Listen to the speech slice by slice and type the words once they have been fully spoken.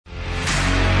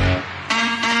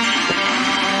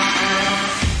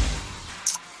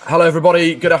Hello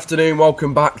everybody, good afternoon,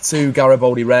 welcome back to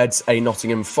Garibaldi Reds, a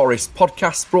Nottingham Forest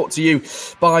podcast brought to you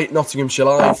by Nottinghamshire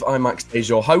Live. I'm Max Days,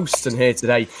 your host, and here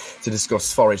today to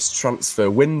discuss Forest's transfer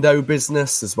window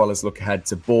business, as well as look ahead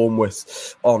to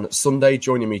Bournemouth on Sunday.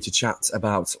 Joining me to chat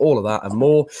about all of that and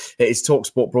more, it is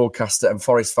TalkSport broadcaster and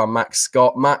Forest fan Max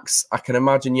Scott. Max, I can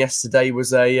imagine yesterday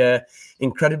was a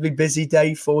incredibly busy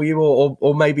day for you,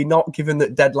 or maybe not, given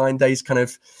that deadline day is kind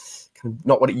of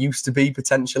not what it used to be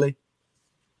potentially.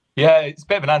 Yeah, it's a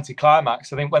bit of an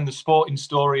anticlimax. I think when the sporting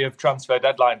story of transfer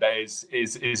deadline day is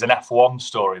an F1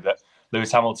 story that Lewis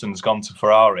Hamilton's gone to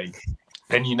Ferrari,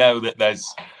 then you know that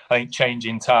there's, I think,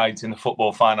 changing tides in the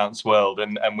football finance world,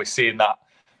 and we're seeing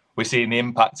the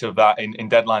impact of that in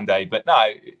deadline day. But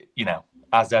now,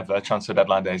 as ever, transfer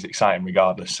deadline day is exciting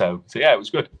regardless. So yeah, it was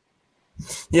good.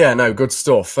 Yeah, no, good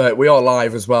stuff. We are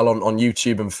live as well on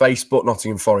YouTube and Facebook,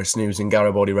 Nottingham Forest News and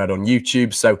Garibaldi Red on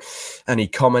YouTube. So any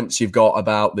comments you've got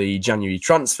about the January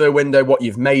transfer window, what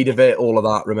you've made of it, all of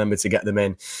that, remember to get them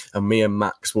in. And me and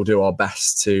Max will do our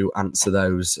best to answer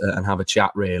those and have a chat,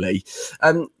 really.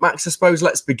 Max, I suppose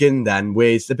let's begin then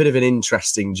with a bit of an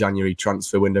interesting January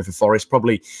transfer window for Forest,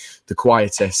 probably the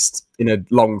quietest in a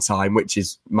long time, which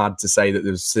is mad to say that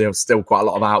there's still quite a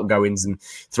lot of outgoings and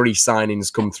 3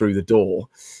 signings come through the door.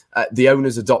 The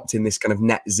owners adopting this kind of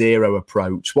net zero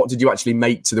approach. What did you actually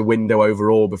make to the window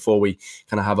overall before we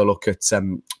kind of have a look at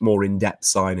more in-depth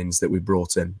signings that we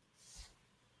brought in?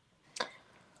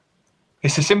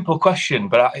 It's a simple question,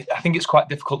 but I think it's quite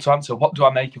difficult to answer. What do I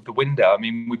make of the window? I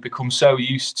mean, we've become so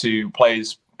used to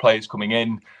players coming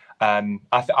in.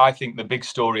 I think the big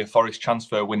story of Forest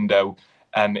transfer window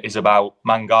is about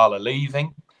Mangala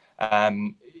leaving.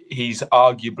 He's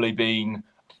arguably been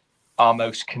our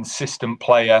most consistent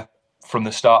player from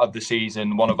the start of the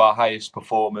season, one of our highest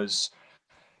performers,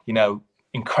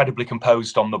 incredibly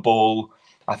composed on the ball.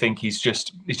 I think he's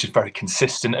just very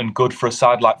consistent and good for a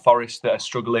side like Forest that are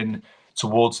struggling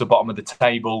towards the bottom of the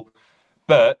table.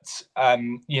 But,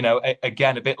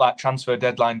 again, a bit like transfer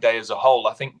deadline day as a whole,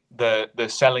 I think the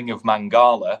selling of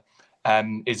Mangala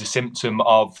is a symptom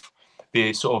of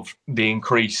the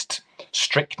increased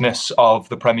strictness of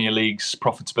the Premier League's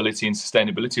profitability and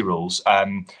sustainability rules.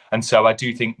 And so I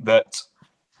do think that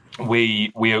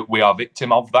we are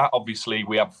victim of that. Obviously,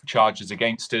 we have charges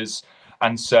against us.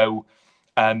 And so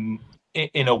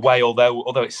in a way,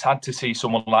 although it's sad to see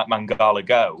someone like Mangala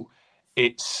go,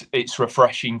 it's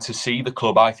refreshing to see the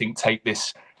club, I think, take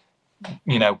this,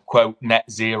 quote, net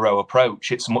zero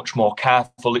approach. It's much more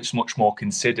careful. It's much more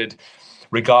considered,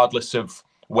 regardless of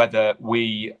whether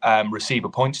we receive a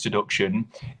points deduction.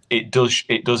 It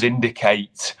does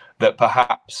indicate that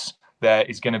perhaps there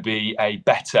is going to be a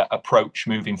better approach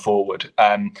moving forward.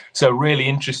 So really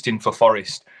interesting for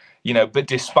Forest, but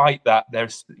despite that,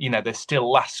 there's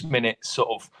still last minute sort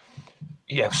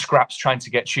of, scraps trying to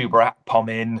get Chuba Akpom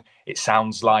in, it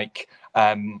sounds like.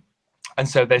 And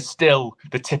so there's still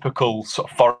the typical sort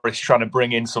of Forest trying to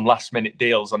bring in some last minute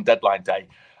deals on deadline day.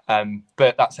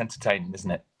 But that's entertaining,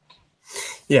 isn't it?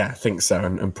 Yeah, I think so.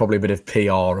 And probably a bit of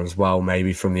PR as well,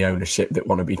 maybe from the ownership that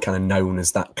want to be kind of known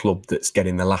as that club that's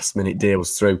getting the last minute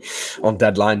deals through on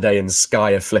deadline day, and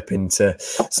Sky are flipping to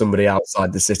somebody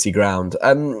outside the City ground.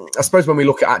 I suppose when we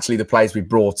look at actually the players we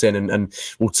brought in, and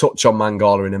we'll touch on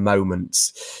Mangala in a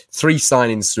moment, 3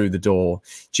 signings through the door: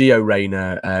 Gio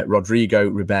Reyna, Rodrigo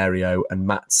Ribeiro and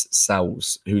Matt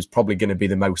Sells, who's probably going to be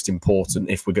the most important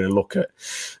if we're going to look at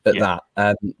that.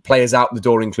 Players out the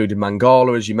door included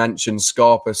Mangala, as you mentioned,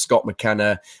 Scarpa, Scott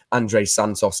McKenna, Andre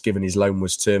Santos, given his loan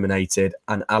was terminated,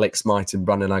 and Alex Might and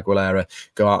Brandon Aguilera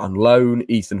go out on loan.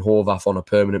 Ethan Horvath on a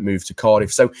permanent move to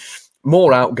Cardiff. So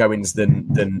more outgoings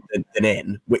than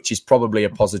in, which is probably a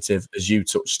positive, as you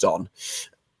touched on.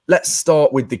 Let's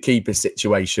start with the keeper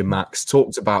situation, Max.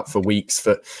 Talked about for weeks,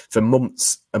 for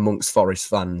months amongst Forest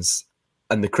fans.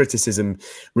 And the criticism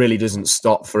really doesn't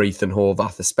stop for Ethan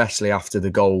Horvath, especially after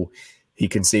the goal he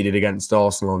conceded against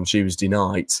Arsenal on Tuesday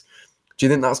night. Do you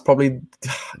think that's probably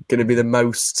going to be the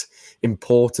most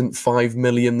important 5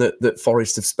 million that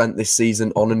Forest have spent this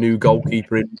season on a new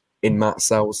goalkeeper in Matt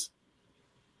Sells?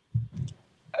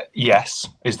 Yes,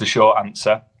 is the short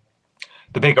answer.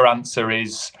 The bigger answer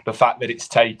is the fact that it's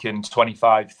taken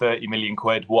 25, 30 million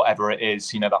quid, whatever it is,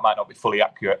 that might not be fully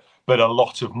accurate, but a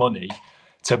lot of money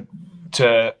to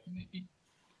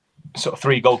sort of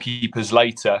 3 goalkeepers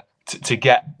later to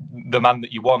get the man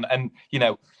that you want. And,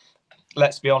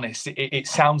 let's be honest, it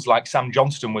sounds like Sam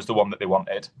Johnston was the one that they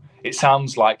wanted. It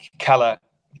sounds like Kelleher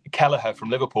from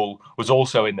Liverpool was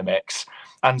also in the mix.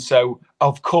 And so,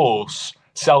 of course,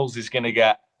 Sells is going to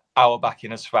get our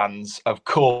backing as fans. Of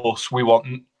course, we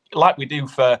want like we do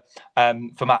for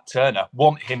Matt Turner,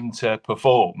 want him to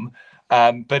perform.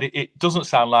 But it doesn't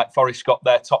sound like Forest got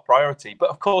their top priority. But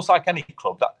of course, like any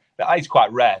club, that is quite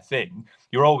a rare thing.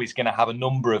 You're always going to have a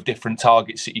number of different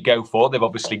targets that you go for. They've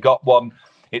obviously got one.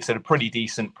 It's at a pretty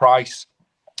decent price.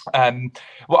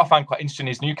 What I find quite interesting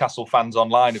is Newcastle fans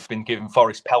online have been giving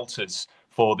Forest pelters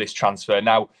for this transfer.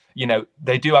 Now,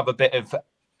 they do have a bit of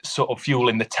sort of fuel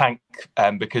in the tank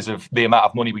because of the amount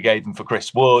of money we gave them for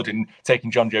Chris Wood and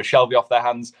taking John Joe Shelby off their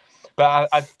hands. But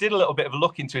I did a little bit of a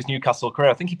look into his Newcastle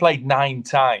career. I think he played 9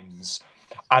 times.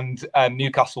 And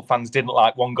Newcastle fans didn't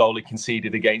like one goal he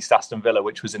conceded against Aston Villa,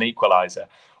 which was an equaliser.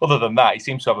 Other than that, he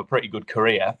seems to have a pretty good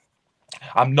career.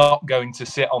 I'm not going to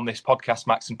sit on this podcast,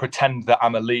 Max, and pretend that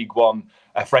I'm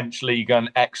a French Ligue 1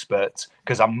 expert,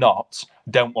 because I'm not.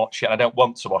 Don't watch it. I don't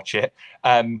want to watch it.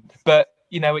 But,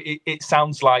 it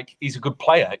sounds like he's a good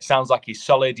player. It sounds like he's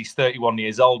solid. He's 31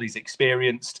 years old. He's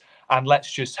experienced. And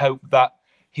let's just hope that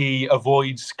he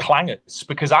avoids clangers,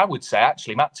 because I would say,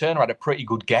 actually, Matt Turner had a pretty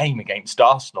good game against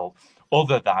Arsenal,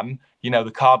 other than,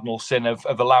 the cardinal sin of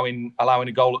allowing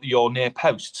a goal at your near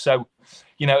post. So,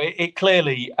 it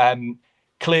clearly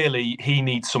he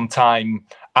needs some time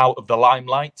out of the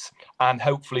limelight, and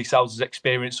hopefully Sal's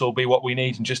experience will be what we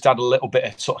need and just add a little bit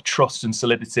of sort of trust and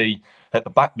solidity at the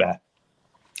back there.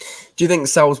 Do you think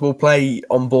Sals will play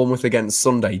on Bournemouth against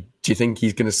Sunday? Do you think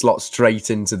he's going to slot straight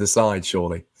into the side,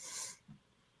 surely?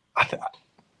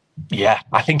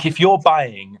 I think if you're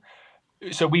buying,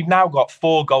 so we've now got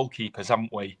 4 goalkeepers,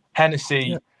 haven't we?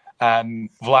 Hennessy,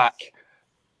 Vlack,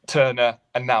 Turner,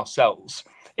 and now Sells.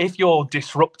 If you're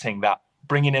disrupting that,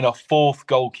 bringing in a 4th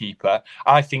goalkeeper,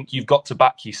 I think you've got to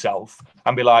back yourself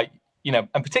and be like, and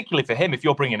particularly for him, if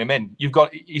you're bringing him in,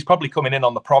 he's probably coming in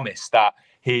on the promise that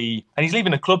he's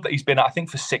leaving a club that he's been at, I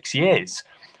think, for 6 years.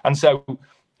 And so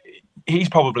he's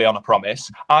probably on a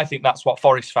promise. I think that's what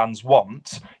Forest fans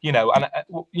want,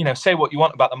 and say what you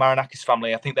want about the Marinakis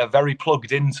family. I think they're very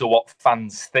plugged into what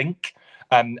fans think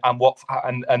and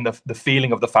the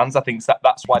feeling of the fans. I think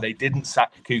that's why they didn't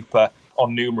sack Cooper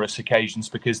on numerous occasions,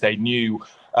 because they knew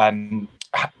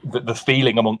the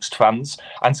feeling amongst fans.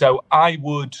 And so I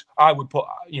would put,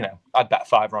 I'd bet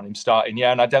 £5 on him starting,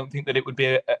 and I don't think that it would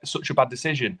be such a bad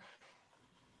decision.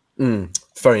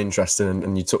 Very interesting,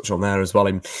 and you touch on there as well,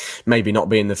 him maybe not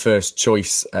being the first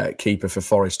choice keeper for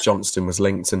Forest. Johnston was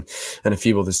linked, and a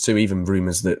few others too, even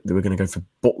rumours that they were going to go for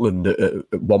Butland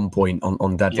at one point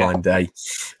on deadline day.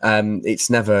 It's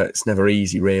never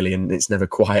easy, really, and it's never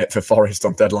quiet for Forest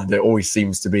on deadline day. It always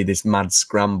seems to be this mad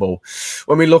scramble.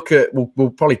 When we look at, we'll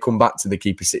probably come back to the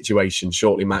keeper situation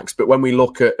shortly, Max, but when we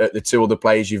look at the 2 other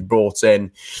players you've brought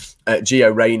in,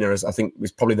 Gio Reyna, I think,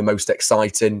 was probably the most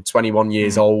exciting, 21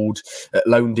 years old,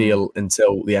 loan deal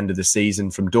until the end of the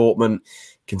season from Dortmund,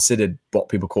 considered what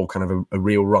people call kind of a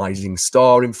real rising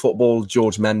star in football.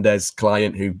 George Mendes,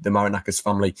 client who the Marinakis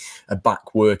family are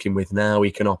back working with now.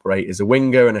 He can operate as a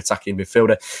winger and attacking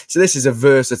midfielder. So this is a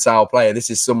versatile player.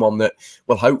 This is someone that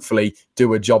will hopefully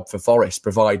do a job for Forest,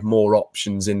 provide more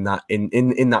options in that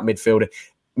midfield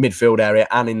area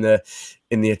and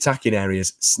in the attacking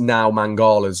areas. Now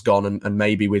Mangala's gone, and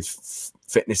maybe with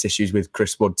fitness issues with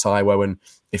Chris Wood, Taiwo, and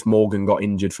if Morgan got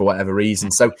injured for whatever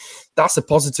reason. So that's a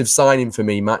positive signing for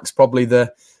me, Max. Probably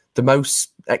the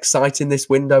most exciting this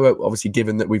window, obviously,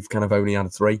 given that we've kind of only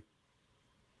had 3.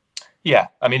 Yeah,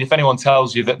 I mean, if anyone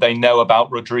tells you that they know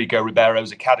about Rodrigo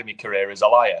Ribeiro's academy career, is a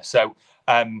liar. So,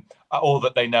 or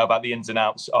that they know about the ins and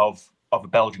outs of a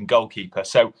Belgian goalkeeper.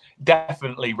 So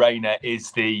definitely Reyna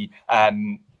is the,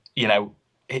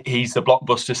 he's the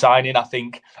blockbuster signing. I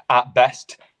think at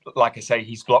best, like I say,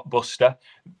 he's blockbuster.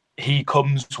 He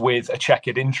comes with a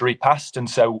checkered injury past. And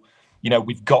so,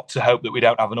 we've got to hope that we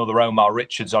don't have another Omar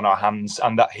Richards on our hands,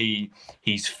 and that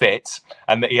he's fit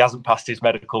and that he hasn't passed his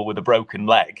medical with a broken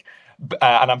leg.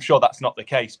 And I'm sure that's not the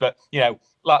case. But,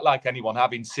 like anyone,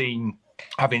 having seen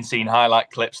highlight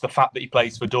clips, the fact that he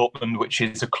plays for Dortmund, which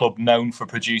is a club known for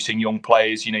producing young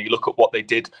players, you look at what they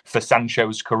did for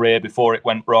Sancho's career before it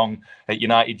went wrong at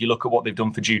United, you look at what they've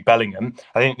done for Jude Bellingham.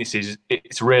 I think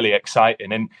it's really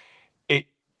exciting, and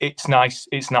it's nice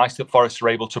that Forest are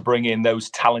able to bring in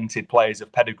those talented players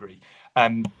of pedigree.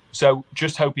 So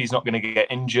just hope he's not going to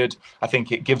get injured. I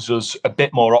think it gives us a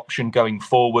bit more option going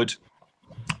forward.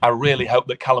 I really hope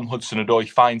that Callum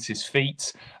Hudson-Odoi finds his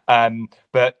feet.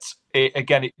 But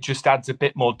it just adds a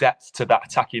bit more depth to that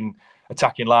attacking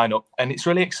lineup. And it's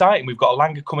really exciting. We've got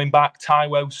Elanga coming back.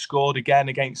 Taiwo scored again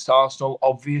against Arsenal,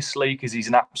 obviously, because he's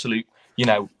an absolute,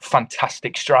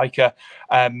 fantastic striker.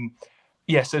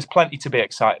 Yes, there's plenty to be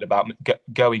excited about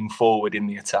going forward in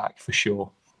the attack, for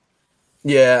sure.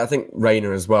 Yeah, I think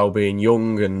Rayner as well, being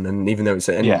young, and even though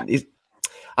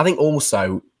I think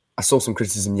also I saw some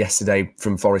criticism yesterday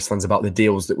from Forest fans about the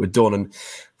deals that were done, and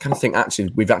kind of think actually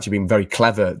we've actually been very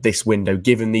clever this window,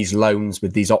 given these loans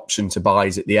with these option to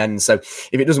buys at the end. So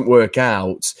if it doesn't work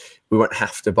out, we won't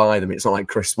have to buy them. It's not like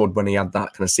Chris Wood when he had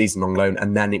that kind of season-long loan,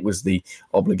 and then it was the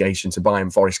obligation to buy,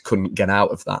 and Forest couldn't get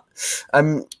out of that.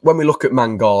 When we look at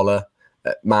Mangala,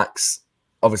 Max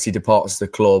obviously departs the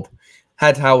club.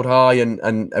 Head held high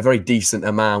and a very decent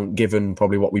amount given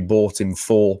probably what we bought him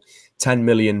for. 10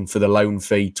 million for the loan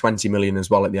fee, 20 million as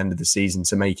well at the end of the season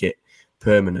to make it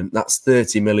permanent. That's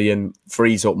 30 million,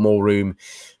 frees up more room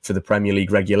for the Premier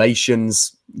League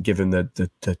regulations, given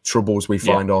the troubles we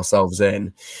find ourselves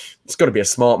in. It's got to be a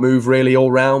smart move really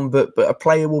all round, but a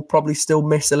player will probably still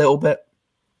miss a little bit.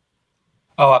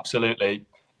 Oh, absolutely.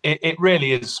 It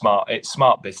really is smart. It's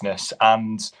smart business.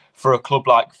 And for a club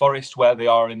like Forest, where they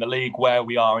are in the league, where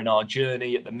we are in our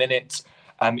journey at the minute,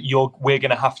 we're going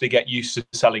to have to get used to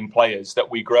selling players that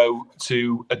we grow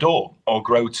to adore or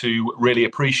grow to really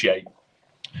appreciate.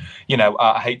 You know,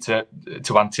 I hate to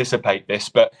anticipate this,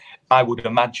 but I would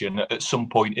imagine at some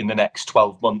point in the next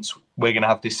 12 months, we're going to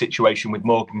have this situation with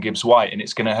Morgan Gibbs-White, and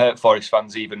it's going to hurt Forest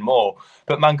fans even more.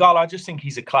 But Mangala, I just think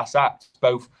he's a class act,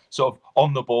 both sort of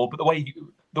on the ball, but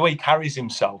the way he carries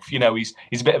himself, you know, he's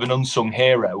a bit of an unsung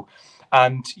hero.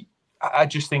 And I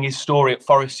just think his story at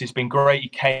Forest has been great. He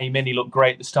came in, he looked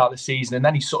great at the start of the season, and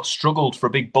then he sort of struggled for a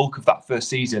big bulk of that first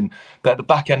season. But at the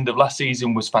back end of last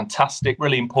season was fantastic,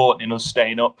 really important in us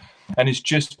staying up. And it's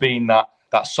just been that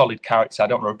solid character. I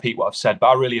don't want to repeat what I've said, but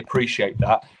I really appreciate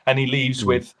that. And he leaves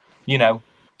with, you know,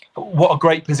 what a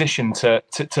great position to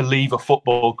leave a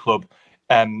football club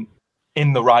in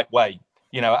the right way.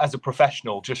 You know, as a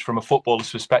professional, just from a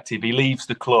footballer's perspective, he leaves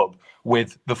the club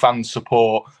with the fans'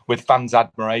 support, with fans'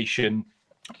 admiration.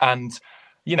 And,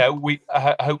 you know, we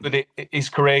hope that his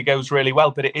career goes really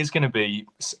well, but it is going to be,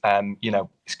 you know,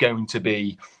 it's going to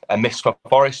be a miss for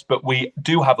Forest. But we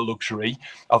do have a luxury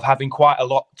of having quite a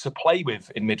lot to play with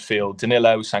in midfield.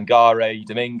 Danilo, Sangare,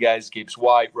 Dominguez,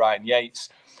 Gibbs-White, Ryan Yates.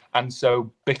 And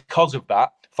so because of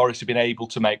that, Forest have been able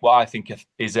to make what I think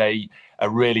is a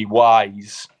really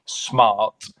wise,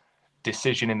 smart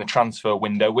decision in the transfer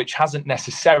window, which hasn't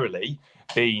necessarily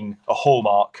been a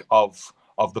hallmark of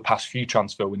the past few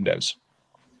transfer windows.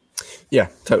 Yeah,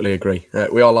 totally agree.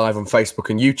 We are live on Facebook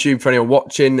and YouTube. For anyone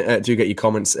watching, do get your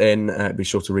comments in. Be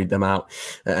sure to read them out.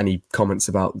 Any comments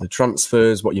about the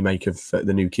transfers, what you make of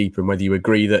the new keeper, and whether you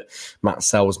agree that Matt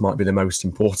Sells might be the most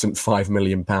important £5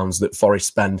 million that Forest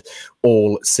spend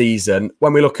all season.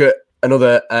 When we look at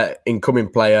another incoming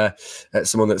player,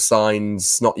 someone that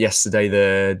signs not yesterday,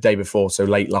 the day before, so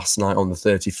late last night on the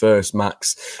 31st,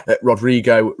 Max,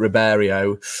 Rodrigo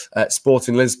Ribeiro,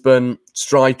 Sporting Lisbon,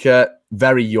 striker,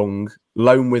 very young,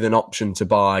 loan with an option to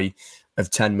buy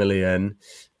of 10 million.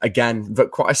 Again,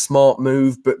 but quite a smart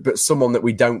move, but someone that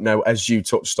we don't know, as you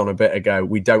touched on a bit ago,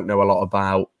 we don't know a lot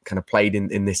about, kind of played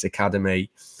in this academy.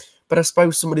 But I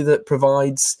suppose somebody that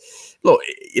provides, look,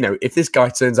 you know, if this guy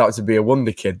turns out to be a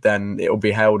wonder kid, then it'll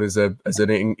be held as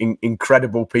an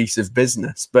incredible piece of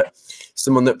business. But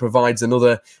someone that provides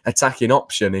another attacking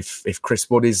option if Chris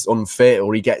Wood is unfit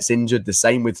or he gets injured, the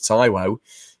same with Taiwo.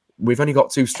 We've only got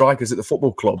two strikers at the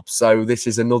football club, so this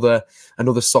is another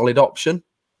solid option.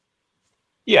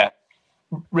 Yeah,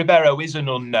 Ribeiro is an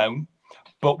unknown.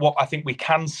 But what I think we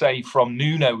can say from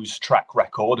Nuno's track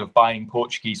record of buying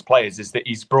Portuguese players is that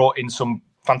he's brought in some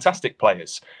fantastic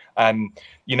players.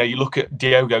 You know, you look at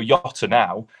Diogo Jota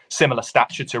now, similar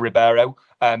stature to Ribeiro.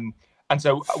 And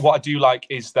so what I do like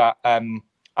is that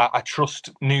I trust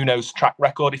Nuno's track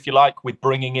record, if you like, with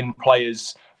bringing in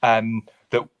players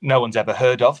that no one's ever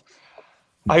heard of.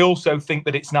 I also think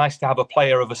that it's nice to have a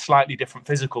player of a slightly different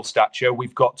physical stature.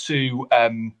 We've got two...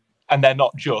 and they're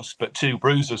not just, but two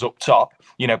bruisers up top.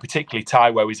 You know, particularly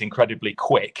Taiwo is incredibly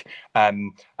quick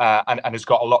and has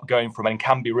got a lot going for him and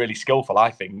can be really skillful,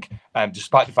 I think,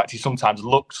 despite the fact he sometimes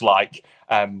looks like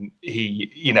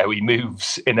he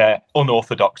moves in an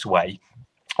unorthodox way.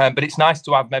 But it's nice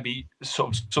to have maybe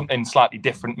sort of something slightly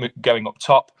different going up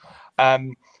top.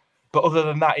 But other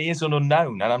than that, he is an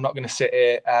unknown, and I'm not going to sit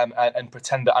here and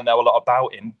pretend that I know a lot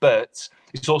about him. But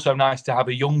it's also nice to have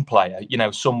a young player, you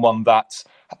know, someone that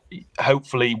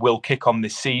hopefully will kick on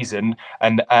this season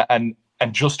and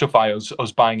justify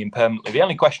us buying him permanently. The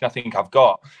only question I think I've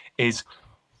got is,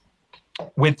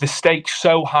 with the stakes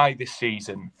so high this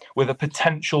season, with a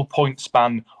potential point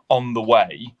span on the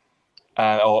way,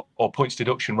 or points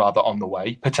deduction rather on the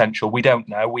way, potential, we don't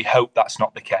know. We hope that's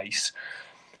not the case.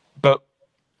 But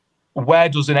where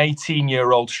does an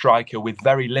 18-year-old striker with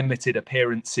very limited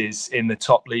appearances in the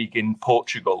top league in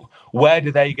Portugal, where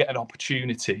do they get an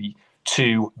opportunity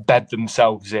to bed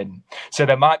themselves in? So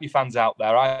there might be fans out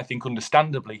there, I think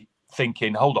understandably,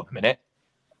 thinking, hold on a minute,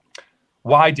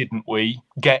 why didn't we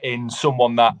get in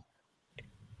someone that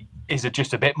is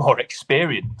just a bit more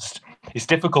experienced? It's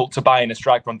difficult to buy in a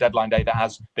striker on deadline day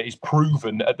that is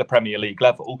proven at the Premier League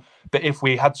level. But if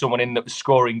we had someone in that was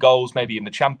scoring goals, maybe in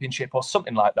the Championship or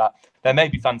something like that, there may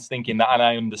be fans thinking that, and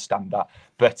I understand that.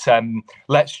 But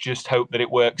let's just hope that it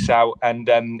works out and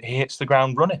he hits the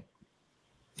ground running.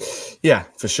 Yeah,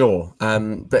 for sure.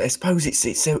 But I suppose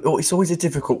it's always a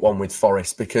difficult one with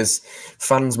Forest, because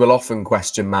fans will often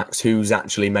question, Max, who's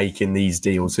actually making these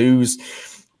deals, who's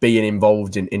being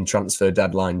involved in transfer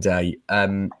deadline day.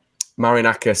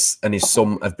 Marinakis and his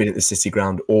son have been at the City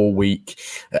Ground all week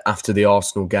after the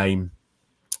Arsenal game,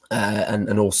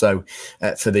 and also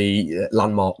for the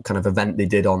landmark kind of event they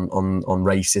did on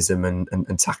racism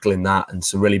and tackling that, and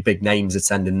some really big names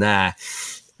attending there.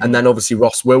 And then obviously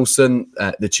Ross Wilson,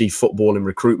 the Chief Footballing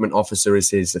Recruitment Officer is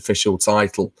his official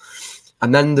title.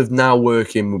 And then they're now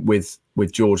working with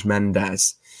George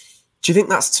Mendes. Do you think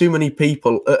that's too many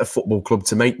people at a football club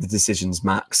to make the decisions,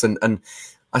 Max? And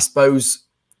I suppose,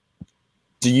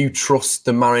 do you trust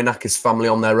the Marinakis family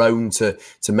on their own to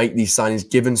make these signings,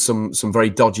 given some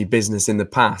very dodgy business in the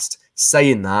past?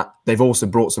 Saying that, they've also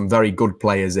brought some very good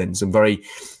players in, some very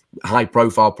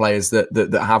high-profile players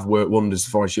that have worked wonders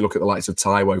for us. You look at the likes of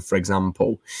Taiwo, for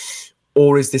example.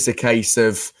 Or is this a case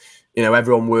of,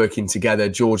 everyone working together,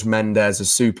 George Mendes, a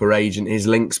super agent, his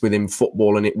links within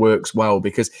football, and it works well?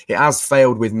 Because it has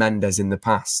failed with Mendes in the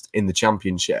past in the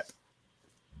Championship.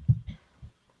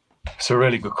 It's a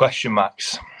really good question,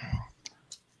 Max.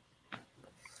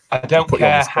 I don't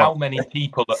care how many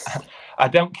people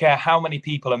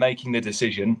are making the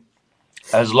decision,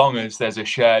 as long as there's a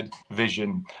shared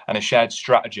vision and a shared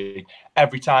strategy.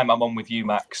 Every time I'm on with you,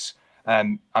 Max,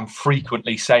 I'm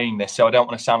frequently saying this, so I don't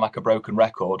want to sound like a broken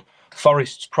record.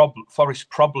 Forest's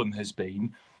problem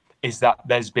is that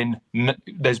there's been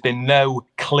no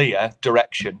clear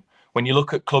direction. When you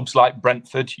look at clubs like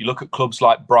Brentford, you look at clubs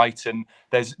like Brighton,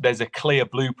 there's a clear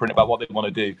blueprint about what they want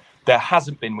to do. There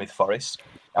hasn't been with Forest.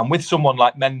 And with someone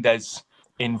like Mendes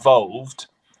involved,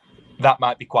 that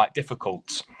might be quite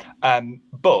difficult.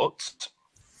 But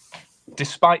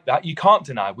despite that, you can't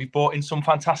deny we've brought in some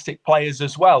fantastic players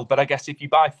as well. But I guess if you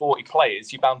buy 40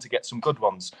 players, you're bound to get some good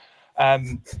ones.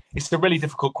 It's a really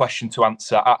difficult question to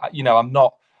answer. I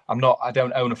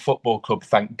don't own a football club,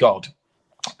 thank God.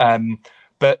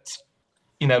 But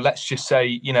let's just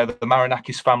say, the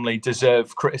Marinakis family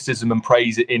deserve criticism and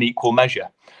praise in equal measure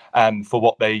for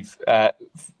what they've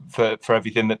for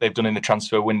everything that they've done in the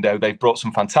transfer window. They've brought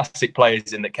some fantastic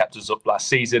players in that kept us up last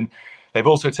season. They've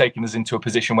also taken us into a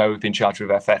position where we've been charged with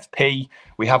FFP.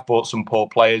 We have bought some poor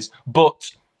players, but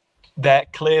there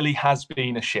clearly has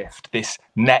been a shift, this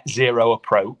net zero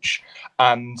approach,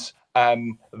 and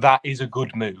that is a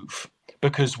good move,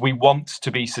 because we want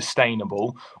to be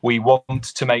sustainable. We want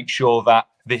to make sure that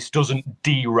this doesn't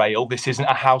derail. This isn't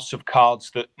a house of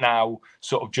cards that now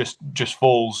sort of just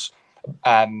falls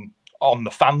on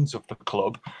the fans of the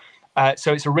club.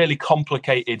 So it's a really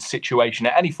complicated situation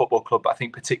at any football club, but I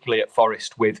think particularly at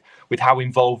Forest with how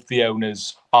involved the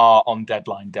owners are on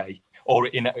deadline day or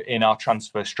in our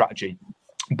transfer strategy.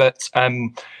 But,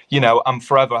 I'm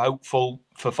forever hopeful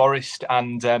for Forest,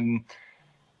 and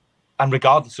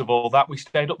regardless of all that, we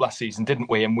stayed up last season, didn't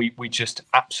we? And we just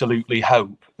absolutely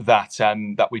hope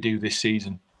that we do this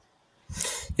season.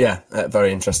 Yeah,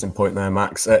 very interesting point there,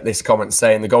 Max. This comment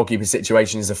saying the goalkeeper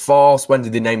situation is a farce. When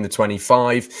did they name the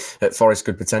 25? Forest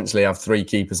could potentially have 3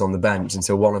 keepers on the bench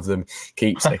until one of them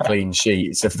keeps a clean sheet.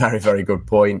 It's a very, very good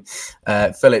point.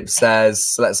 Philip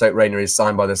says, let's hope Reina is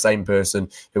signed by the same person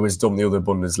who has done the other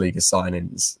Bundesliga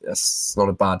signings. That's not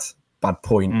a bad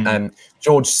point.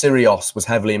 George Sirios was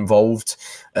heavily involved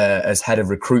as head of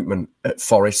recruitment at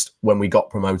Forest when we got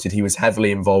promoted. He was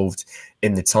heavily involved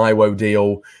in the Taiwo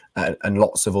deal and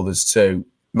lots of others too.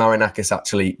 Marinakis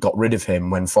actually got rid of him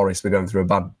when Forest were going through a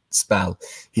bad spell.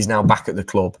 He's now back at the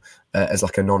club as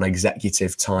like a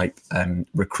non-executive type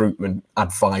recruitment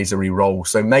advisory role.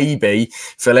 So maybe,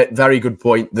 Philip, very good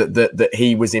point that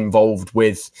he was involved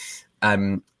with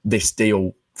this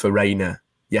deal for Reina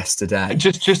yesterday.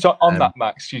 Just on that,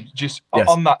 Max, yes.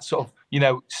 On that sort of,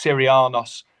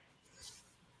 Sirianos,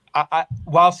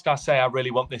 whilst I say I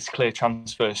really want this clear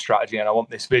transfer strategy and I want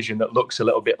this vision that looks a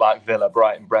little bit like Villa,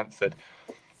 Brighton, Brentford,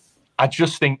 I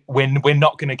just think we're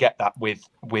not going to get that with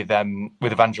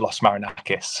Evangelos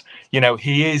Marinakis.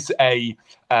 He is a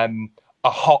a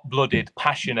hot-blooded,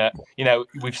 passionate.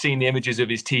 We've seen the images of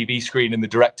his TV screen in the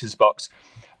director's box.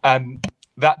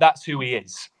 That's who he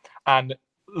is, and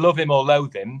love him or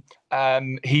loathe him,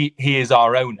 he is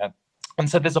our owner. And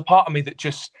so there's a part of me that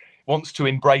just wants to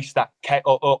embrace that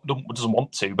or doesn't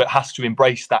want to, but has to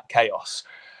embrace that chaos.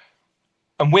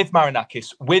 And with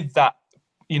Marinakis, with that,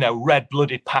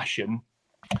 red-blooded passion,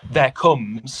 there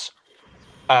comes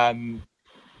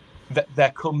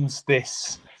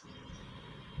this.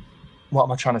 What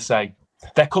am I trying to say?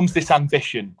 There comes this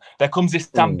ambition. There comes this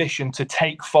ambition to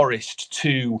take Forest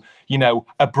to, a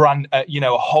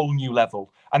whole new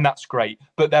level, and that's great.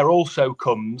 But there also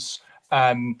comes,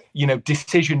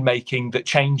 decision making that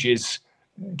changes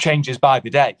by the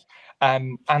day,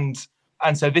 and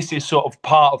so this is sort of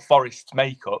part of Forest's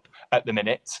makeup at the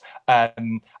minute,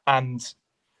 and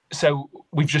so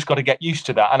we've just got to get used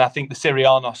to that. And I think the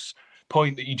Sirianos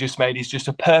point that you just made is just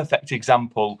a perfect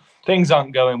example. Things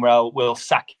aren't going well, we'll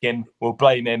sack him, we'll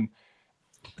blame him.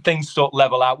 Things sort of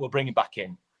level out, we'll bring him back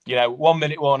in. 1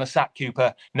 minute we want to sack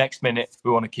Cooper, next minute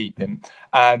we want to keep him.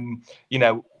 1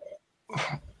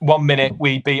 minute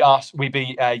we beat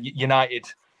United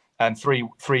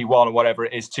 3-1 or whatever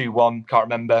it is, 2-1, can't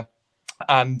remember.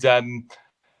 And the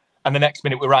next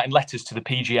minute we're writing letters to the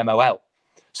PGMOL.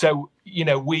 So,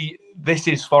 this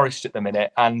is Forest at the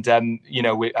minute, and I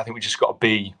think we just got to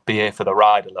be here for the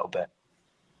ride a little bit.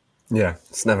 Yeah,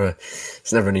 it's never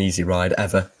an easy ride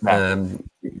ever. No.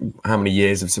 How many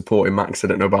years of supporting Max? I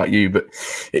don't know about you, but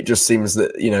it just seems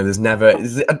that there's never.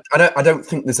 I don't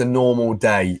think there's a normal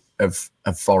day of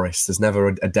Forest. There's never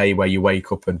a day where you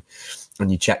wake up and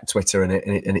you check Twitter and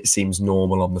it seems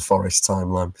normal on the Forest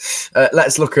timeline.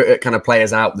 Let's look at kind of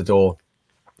players out the door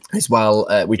as well.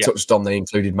 We touched on, they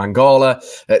included Mangala.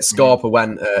 Scarpa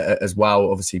went as well,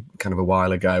 obviously kind of a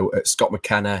while ago. Scott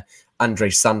McKenna, Andre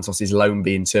Santos' loan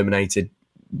being terminated,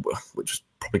 which was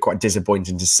probably quite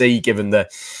disappointing to see given the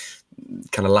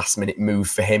kind of last minute move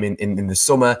for him in the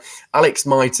summer. Alex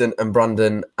Mighton and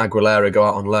Brandon Aguilera go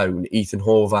out on loan. Ethan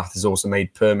Horvath is also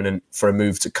made permanent for a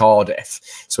move to Cardiff.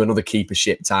 So another keeper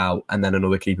shipped out and then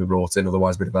another keeper brought in.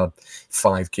 Otherwise we'd have had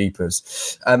 5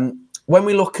 keepers. When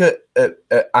we look at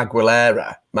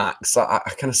Aguilera, Max, I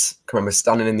kind of remember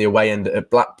standing in the away end at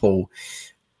Blackpool,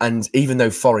 and even though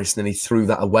Forest nearly threw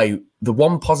that away, the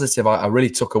one positive I really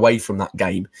took away from that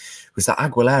game was that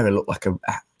Aguilera looked like a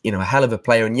hell of a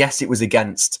player. And yes, it was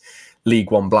against League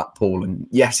One Blackpool, and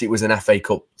yes, it was an FA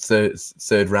Cup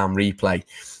third round replay.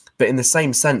 But in the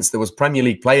same sense, there was Premier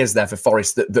League players there for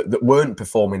Forest that weren't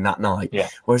performing that night. Yeah.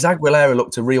 Whereas Aguilera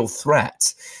looked a real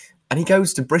threat. And he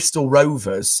goes to Bristol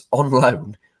Rovers on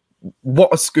loan.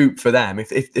 What a scoop for them.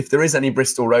 If there is any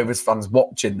Bristol Rovers fans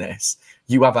watching this,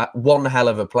 you have one hell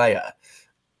of a player.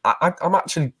 I'm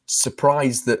actually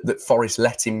surprised that Forest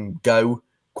let him go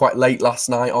quite late last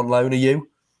night on loan. Are you?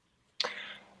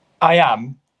 I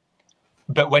am.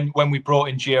 But when we brought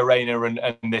in Gio Reyna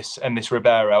and this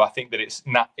Ribeiro, I think that it's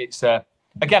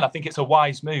I think it's a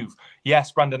wise move.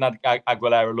 Yes, Brandon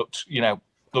Aguilera looked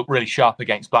really sharp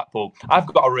against Blackpool. I've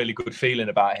got a really good feeling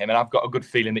about him, and I've got a good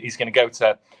feeling that he's going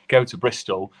to go to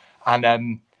Bristol,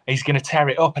 and he's going to tear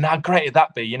it up. And how great would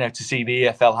that be, to see the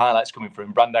EFL highlights coming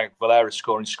from Brandon Aguilera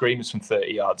scoring screamers from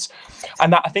 30 yards.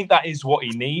 And I think that is what he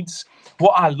needs.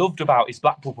 What I loved about his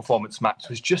Blackpool performance, Max,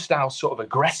 was just how sort of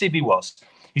aggressive he was.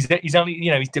 He's only,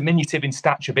 he's diminutive in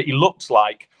stature, but he looked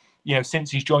like, since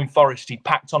he's joined Forest, he'd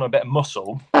packed on a bit of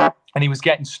muscle and he was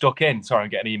getting stuck in. Sorry, I'm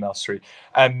getting emails through.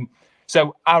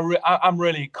 So I'm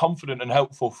really confident and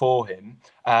hopeful for him,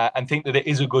 and think that it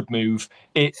is a good move.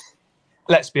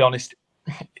 Let's be honest,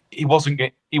 he wasn't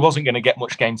going to get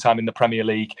much game time in the Premier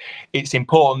League. It's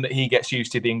important that he gets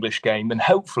used to the English game, and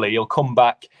hopefully he'll come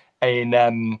back in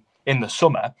the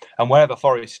summer, and wherever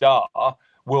Forest are,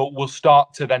 will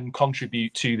start to then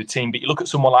contribute to the team. But you look at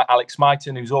someone like Alex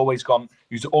Mighton, who's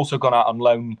also gone out on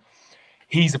loan.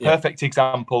 He's a perfect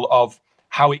example of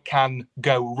how it can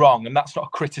go wrong. And that's not a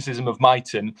criticism of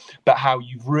Mighton, but how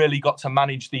you've really got to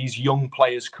manage these young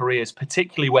players' careers,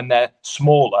 particularly when they're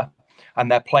smaller and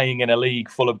they're playing in a league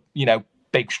full of,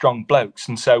 big, strong blokes.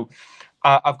 And so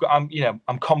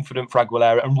I'm confident for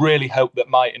Aguilera and really hope that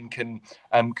Mighton can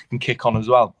kick on as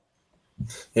well.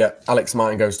 Yeah, Alex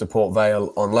Mighton goes to Port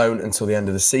Vale on loan until the end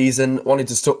of the season. Wanted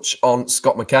to touch on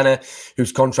Scott McKenna,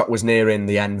 whose contract was nearing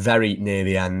the end, very near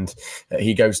the end.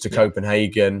 He goes to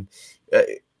Copenhagen.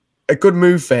 A good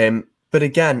move for him, but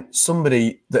again,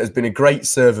 somebody that has been a great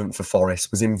servant for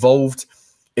Forest, was involved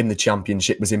in the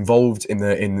Championship, was involved in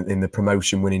the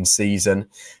promotion-winning season.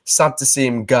 Sad to see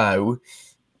him go.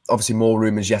 Obviously, more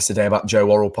rumours yesterday about Joe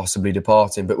Worrell possibly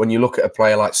departing, but when you look at a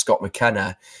player like Scott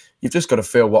McKenna, you've just got to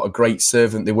feel what a great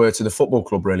servant they were to the football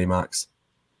club, really, Max.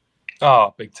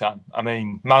 Oh, big time. I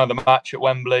mean, man of the match at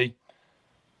Wembley,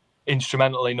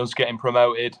 instrumental in us getting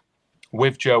promoted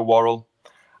with Joe Worrell.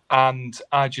 And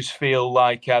I just feel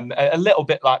like a little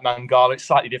bit like Mangala. It's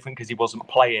slightly different because he wasn't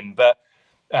playing, but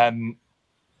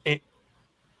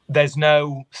there's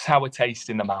no sour taste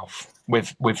in the mouth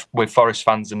with Forest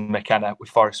fans and McKenna, with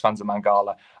Forest fans and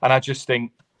Mangala. And I just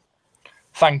think,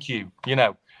 thank you.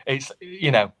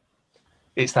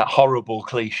 It's that horrible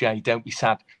cliche. Don't be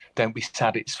sad. Don't be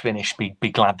sad. It's finished. Be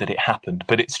glad that it happened.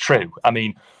 But it's true. I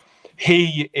mean,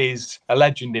 he is a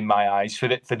legend in my eyes for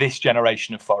this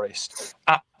generation of Forest.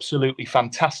 Absolutely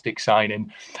fantastic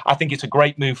signing. I think it's a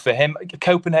great move for him.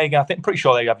 Copenhagen, I'm pretty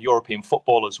sure they have European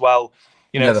football as well.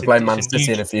 They're playing Man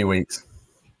City in a few weeks.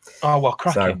 Oh, well,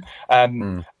 cracking.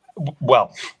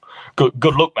 Well,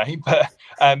 good luck, mate. But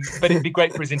it'd be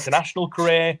great for his international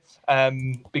career. He'll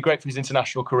be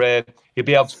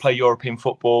able to play European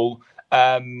football.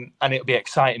 And it'll be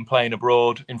exciting playing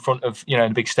abroad in front of, in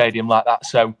a big stadium like that.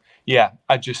 So, yeah,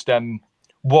 I just,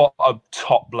 what a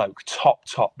top bloke, top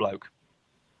bloke.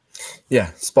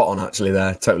 Yeah, spot on, actually,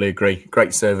 there. Totally agree.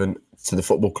 Great servant to the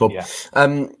football club. Yeah.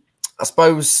 I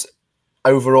suppose,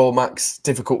 overall, Max,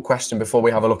 difficult question before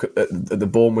we have a look at the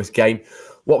Bournemouth game.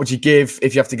 What would you give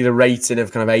if you have to give a rating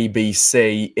of kind of A, B,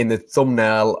 C? In the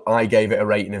thumbnail, I gave it a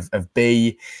rating of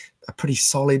B. A pretty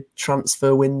solid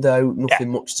transfer window. Nothing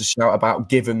much to shout about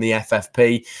given the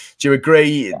FFP. Do you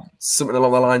agree? Yeah. Something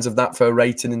along the lines of that for a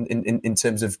rating in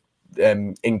terms of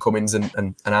incomings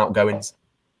and outgoings?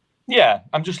 Yeah,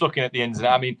 I'm just looking at the ins and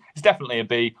outs. I mean, it's definitely a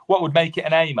B. What would make it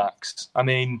an A, Max? I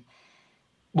mean,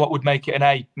 what would make it an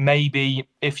A? Maybe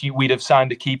if we'd have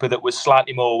signed a keeper that was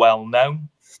slightly more well-known,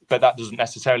 but that doesn't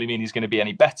necessarily mean he's going to be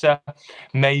any better.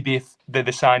 Maybe if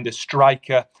they'd signed a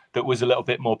striker that was a little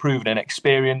bit more proven and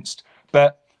experienced.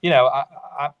 But,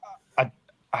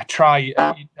 I try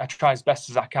as best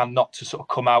as I can not to sort of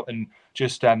come out and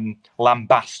just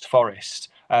lambast Forest.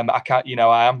 I can't,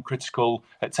 I am critical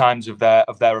at times of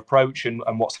their approach and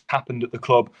what's happened at the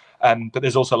club. But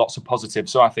there's also lots of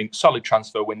positives. So I think solid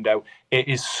transfer window. It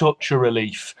is such a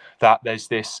relief that there's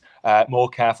this more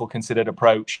careful, considered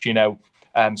approach,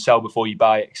 sell before you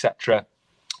buy, etc.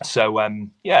 So,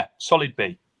 solid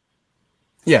B.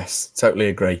 Yes, totally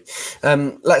agree.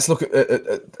 Let's look at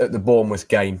the Bournemouth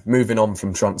game. Moving on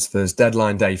from transfers,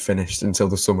 deadline day finished until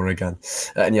the summer again,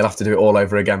 and you'll have to do it all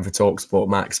over again for TalkSport,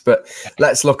 Max. But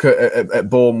let's look at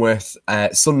Bournemouth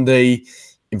Sunday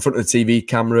in front of the TV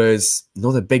cameras.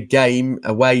 Another big game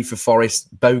away for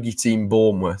Forest. Bogey team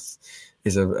Bournemouth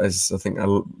is I think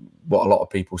what a lot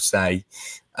of people say.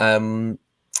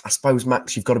 I suppose,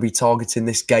 Max, you've got to be targeting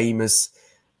this game as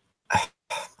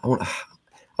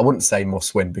I wouldn't say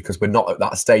must win because we're not at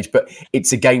that stage, but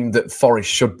it's a game that Forest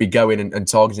should be going and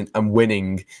targeting and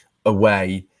winning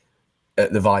away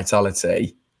at the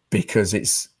Vitality because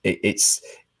it's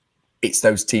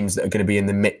those teams that are going to be in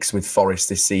the mix with Forest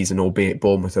this season, albeit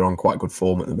Bournemouth are on quite good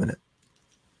form at the minute.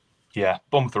 Yeah,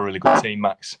 Bournemouth are a really good team,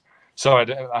 Max.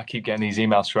 Sorry, I keep getting these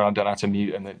emails through. I don't know how to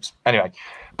mute them. Anyway,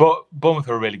 but Bournemouth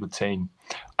are a really good team.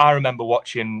 I remember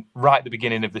watching right at the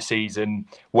beginning of the season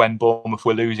when Bournemouth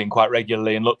were losing quite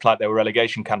regularly and looked like they were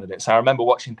relegation candidates. I remember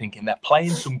watching thinking they're playing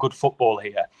some good football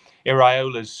here.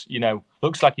 Iraiola's,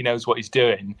 looks like he knows what he's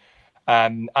doing.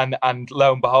 And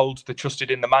lo and behold, they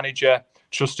trusted in the manager,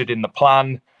 trusted in the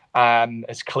plan,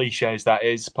 as cliche as that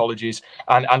is, apologies.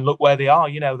 And look where they are.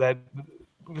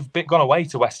 They've gone away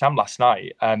to West Ham last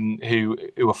night, who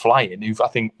are flying, who've, I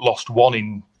think, lost 1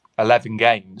 in 11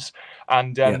 games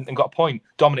and got a point.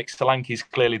 Dominic Solanke is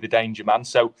clearly the danger man.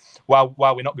 So while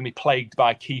we're not going to be plagued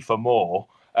by Kiefer Moore,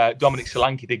 Dominic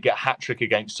Solanke did get a hat-trick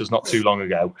against us not too long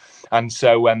ago. And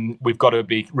so we've got to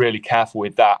be really careful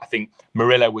with that. I think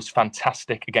Murillo was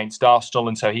fantastic against Arsenal,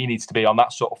 and so he needs to be on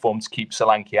that sort of form to keep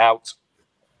Solanke out.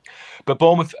 But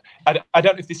Bournemouth, I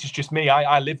don't know if this is just me.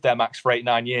 I lived there, Max, for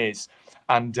 8-9 years.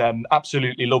 And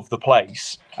absolutely love the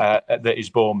place that is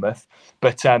Bournemouth,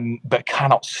 but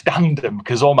cannot stand them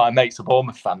because all my mates are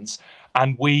Bournemouth fans,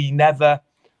 and we never.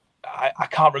 I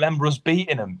can't remember us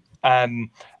beating them,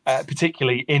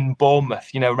 particularly in Bournemouth.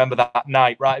 Remember that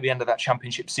night right at the end of that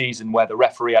Championship season where the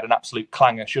referee had an absolute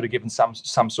clanger, should have given Sam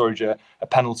Surridge a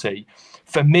penalty.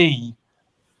 For me,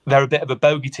 they're a bit of a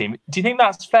bogey team. Do you think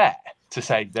that's fair to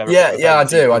say they're? Yeah, I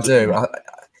do.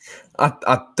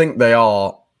 I think they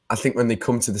are. I think when they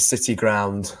come to the City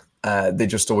ground, they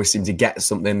just always seem to get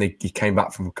something. They came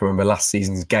back from, I can remember last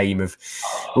season's game of,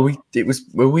 were we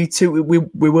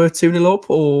 2-0 up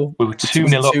or we were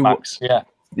 2-0 up, Max.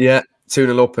 Yeah,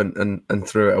 2-0 up and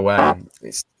threw it away.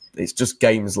 It's just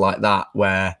games like that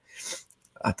where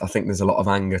I think there's a lot of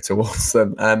anger towards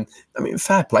them. I mean,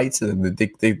 fair play to them.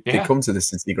 They come to the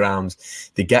City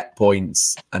grounds, they get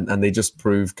points, and they just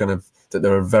prove kind of that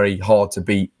they're a very hard to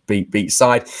beat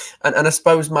side. And I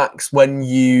suppose, Max, when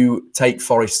you take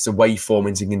Forest's away form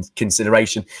into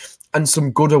consideration, and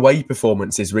some good away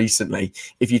performances recently,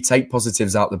 if you take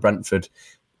positives out the Brentford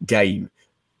game,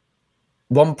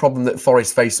 one problem that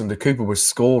Forest faced under Cooper was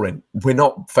scoring. We're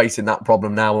not facing that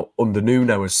problem now under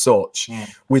Nuno as such.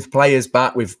 With players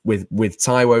back, with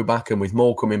Taiwo back, and with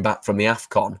more coming back from the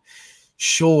AFCON,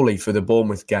 surely for the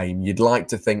Bournemouth game, you'd like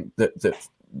to think that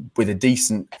with a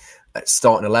decent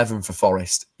starting 11 for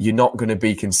Forest, you're not going to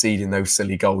be conceding those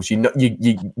silly goals. You're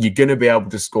going to be able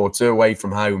to score 2 away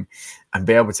from home and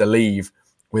be able to leave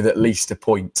with at least a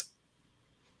point.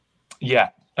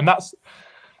 Yeah, and that's,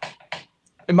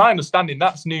 in my understanding,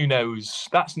 that's Nuno's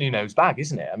bag,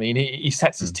 isn't it? I mean, he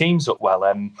sets his teams up well,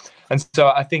 and so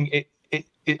I think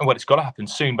it's got to happen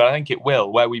soon, but I think it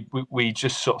will, where we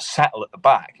just sort of settle at the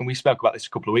back. And we spoke about this a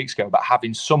couple of weeks ago about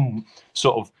having some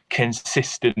sort of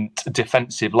consistent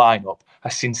defensive lineup. I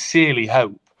sincerely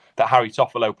hope that Harry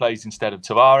Toffolo plays instead of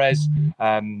Tavares.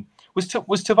 Was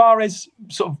Tavares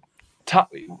sort of?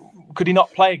 Could he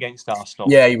not play against Arsenal?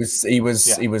 Yeah, he was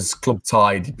club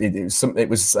tied. It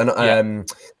was a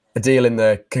deal in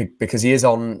because he is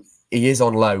on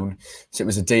loan, so it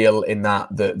was a deal in that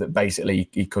basically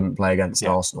he couldn't play against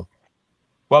Arsenal.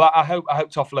 Well, I hope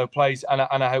Toffolo plays, and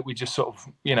I hope we just sort of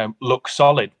look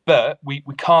solid. But we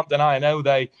can't deny. I know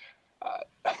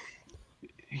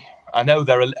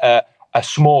they're a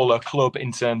smaller club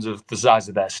in terms of the size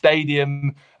of their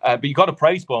stadium, but you've got to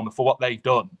praise Bournemouth for what they've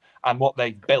done and what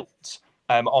they've built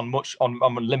on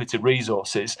limited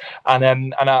resources. And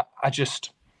I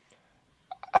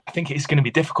think it's going to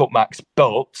be difficult, Max,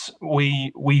 but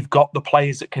we've got the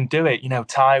players that can do it.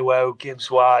 Taiwo,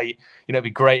 Gibbs-White. It'd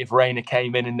be great if Reina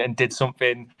came in and did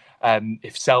something.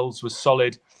 If Sells was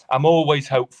solid, I'm always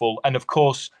hopeful. And of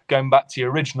course, going back to your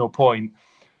original point,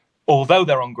 although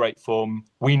they're on great form,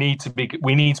 we need to be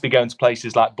going to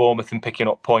places like Bournemouth and picking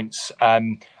up points.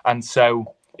 And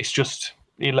so it's just,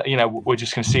 we're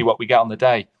just going to see what we get on the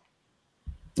day.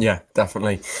 Yeah,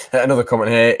 definitely. Another comment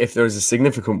here. If there is a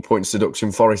significant points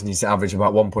deduction, Forest needs to average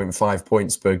about 1.5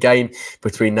 points per game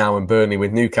between now and Burnley,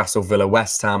 with Newcastle, Villa,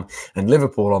 West Ham and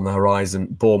Liverpool on the horizon.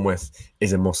 Bournemouth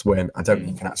is a must-win. I don't think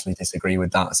you can actually disagree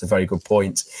with that. It's a very good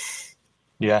point.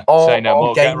 Yeah, say no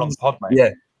more. Get her on the pod,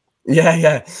 mate.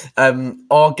 Yeah.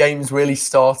 Are games really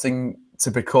starting to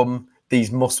become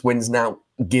these must-wins now,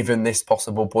 given this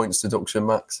possible points deduction,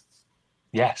 Max?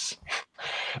 Yes.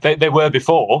 They were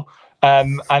before.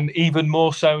 And even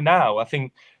more so now. I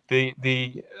think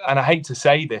and I hate to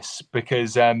say this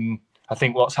because I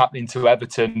think what's happening to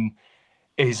Everton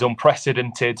is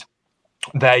unprecedented.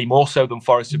 They, more so than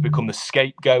Forest, have become the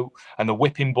scapegoat and the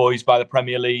whipping boys by the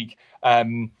Premier League.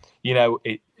 But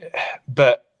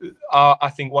I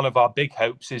think one of our big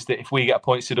hopes is that if we get a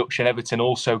points deduction, Everton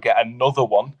also get another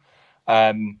one.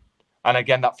 And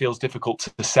again, that feels difficult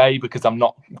to say because I'm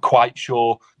not quite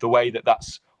sure the way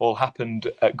that's all happened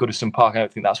at Goodison Park. I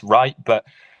don't think that's right. But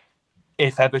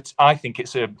if Everton, I think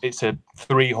it's a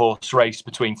 3-horse race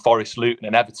between Forest, Luton,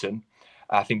 and Everton.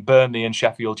 I think Burnley and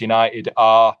Sheffield United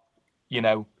are,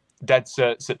 dead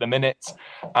certs at the minute,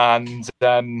 and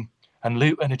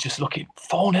Luton are just looking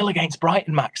 4-0 against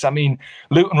Brighton, Max. I mean,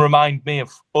 Luton remind me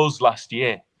of us last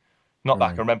year. Not that I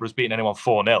can remember us beating anyone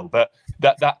 4-0, but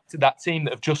that team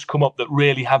that have just come up that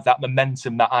really have that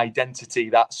momentum, that identity,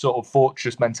 that sort of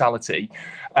fortress mentality.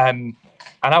 And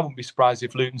I wouldn't be surprised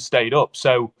if Luton stayed up.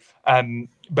 So,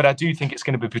 but I do think it's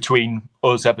going to be between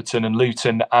us, Everton, and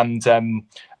Luton. And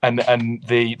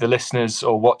the listeners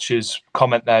or watchers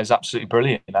comment there is absolutely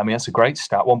brilliant. I mean, that's a great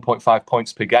stat. 1.5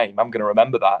 points per game. I'm going to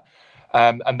remember that.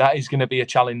 And that is going to be a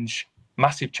challenge,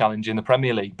 massive challenge in the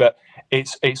Premier League. But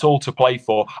it's all to play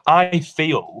for. I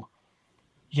feel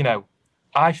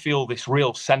this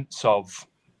real sense of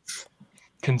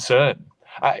concern.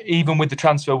 Even with the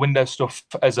transfer window stuff,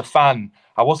 as a fan,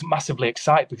 I wasn't massively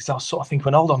excited because I was sort of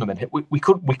thinking, hold on a minute, we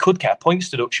could get a points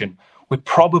deduction. We're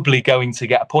probably going to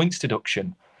get a points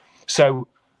deduction. So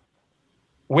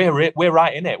we're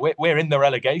right in it. We're in the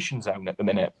relegation zone at the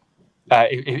minute.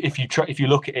 If you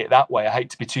look at it that way, I hate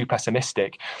to be too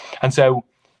pessimistic, and so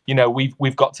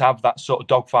we've got to have that sort of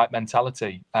dogfight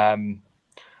mentality. I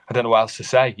don't know what else to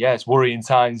say. Yeah, it's worrying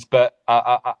times, but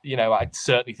I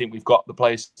certainly think we've got the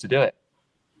players to do it.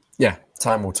 Yeah,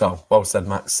 time will tell. Well said,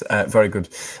 Max. Very good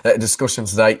discussion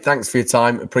today. Thanks for your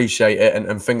time. Appreciate it.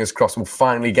 And fingers crossed we'll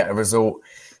finally get a result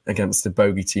against the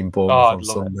bogey team Bournemouth on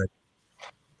Sunday.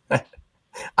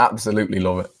 Absolutely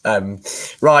love it.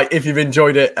 Right, if you've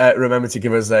enjoyed it, remember to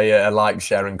give us a like,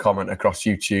 share and comment across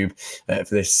YouTube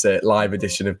for this live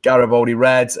edition of Garibaldi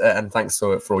Red, and thanks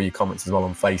for all your comments as well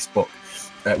on Facebook.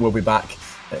 We'll be back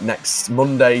next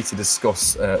Monday to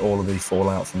discuss all of the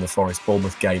fallout from the Forest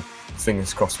Bournemouth game.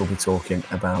 Fingers crossed we'll be talking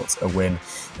about a win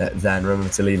then. Remember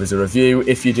to leave us a review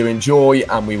if you do enjoy,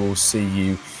 and we will see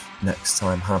you next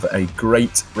time. Have a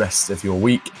great rest of your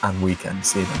week and weekend.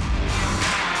 See you then.